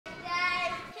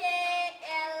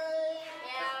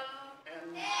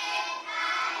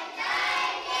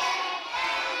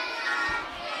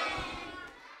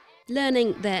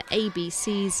learning their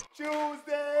ABCs.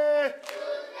 Tuesday,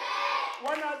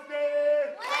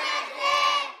 Wednesday,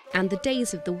 and the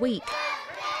days of the week.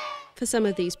 For some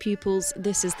of these pupils,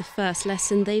 this is the first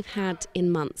lesson they've had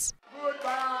in months.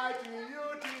 goodbye to you.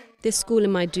 This school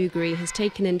in Maiduguri has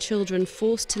taken in children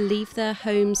forced to leave their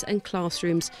homes and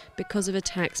classrooms because of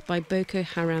attacks by Boko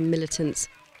Haram militants.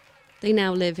 They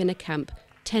now live in a camp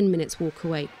 10 minutes walk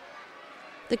away.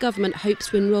 The government hopes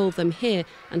to enrol them here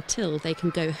until they can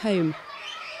go home.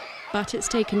 But it's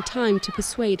taken time to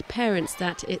persuade parents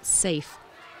that it's safe.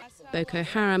 Boko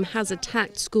Haram has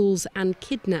attacked schools and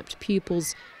kidnapped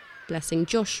pupils. Blessing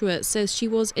Joshua says she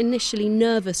was initially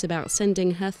nervous about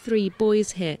sending her 3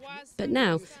 boys here, but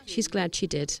now she's glad she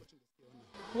did.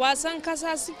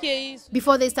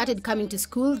 Before they started coming to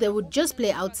school, they would just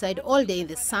play outside all day in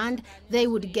the sand. They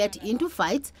would get into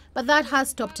fights, but that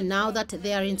has stopped now that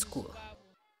they are in school.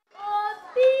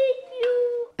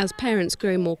 As parents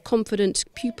grow more confident,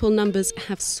 pupil numbers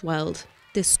have swelled.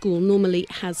 This school normally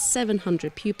has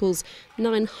 700 pupils.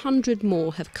 900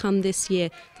 more have come this year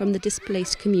from the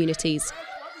displaced communities.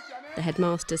 The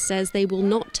headmaster says they will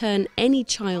not turn any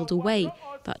child away,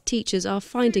 but teachers are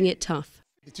finding it tough.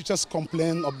 The teachers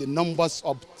complain of the numbers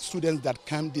of students that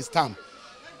came this term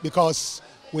because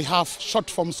we have short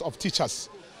forms of teachers,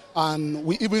 and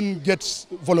we even get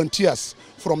volunteers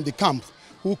from the camp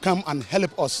who come and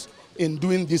help us in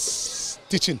doing this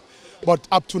teaching. But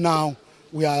up to now,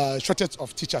 we are shortage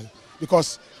of teachers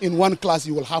because in one class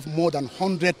you will have more than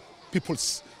 100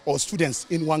 pupils or students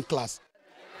in one class.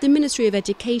 The Ministry of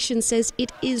Education says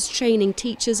it is training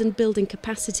teachers and building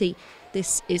capacity.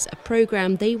 This is a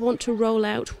programme they want to roll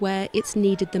out where it's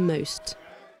needed the most.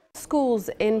 Schools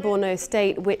in Borno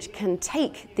State which can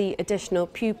take the additional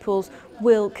pupils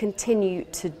will continue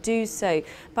to do so.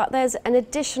 But there's an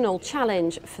additional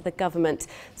challenge for the government.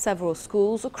 Several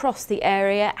schools across the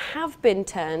area have been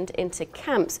turned into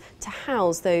camps to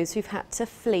house those who've had to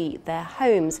flee their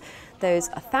homes. Those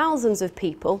are thousands of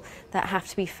people that have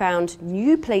to be found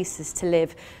new places to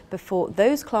live before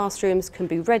those classrooms can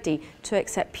be ready to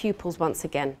accept pupils once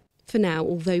again. For now,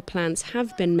 although plans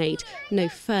have been made, no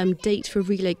firm date for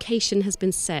relocation has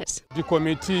been set. The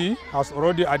committee has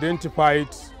already identified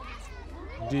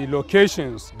the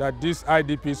locations that these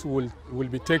IDPs will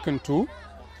be taken to,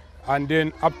 and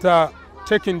then after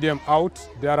taking them out,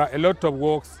 there are a lot of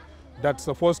works that's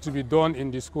supposed to be done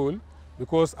in the school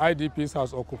because IDPs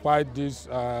has occupied these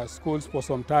schools for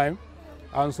some time,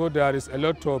 and so there is a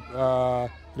lot of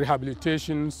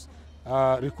rehabilitations,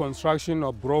 reconstruction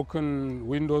of broken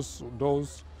windows,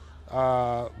 doors,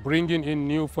 bringing in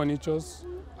new furnitures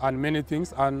and many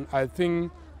things. And I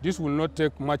think this will not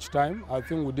take much time. I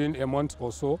think within a month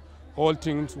or so, all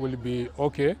things will be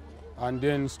okay, and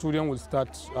then students will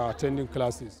start attending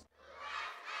classes.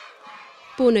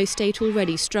 Borno State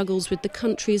already struggles with the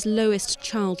country's lowest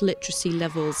child literacy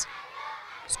levels.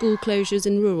 School closures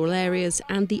in rural areas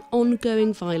and the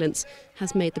ongoing violence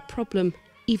has made the problem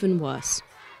even worse.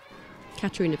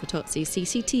 Katerina Vittozzi,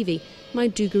 CCTV,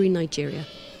 Maiduguri, Nigeria.